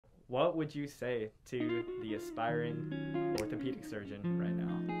what would you say to the aspiring orthopedic surgeon right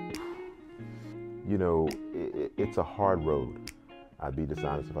now? You know, it's a hard road. I'd be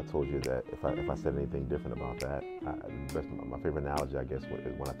dishonest if I told you that, if I said anything different about that. My favorite analogy, I guess, is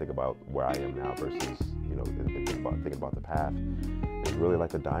when I think about where I am now versus, you know, thinking about the path. It's really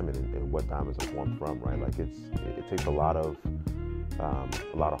like a diamond and what diamonds are formed from, right? Like it takes a lot of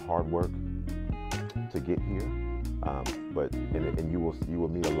hard work to get here. But you will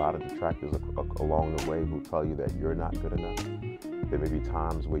meet a lot of detractors along the way who tell you that you're not good enough. There may be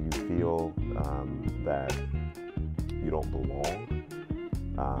times where you feel that you don't belong.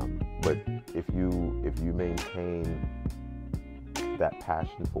 But if you maintain that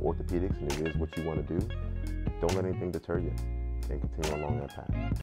passion for orthopedics and it is what you want to do, don't let anything deter you and continue along that path.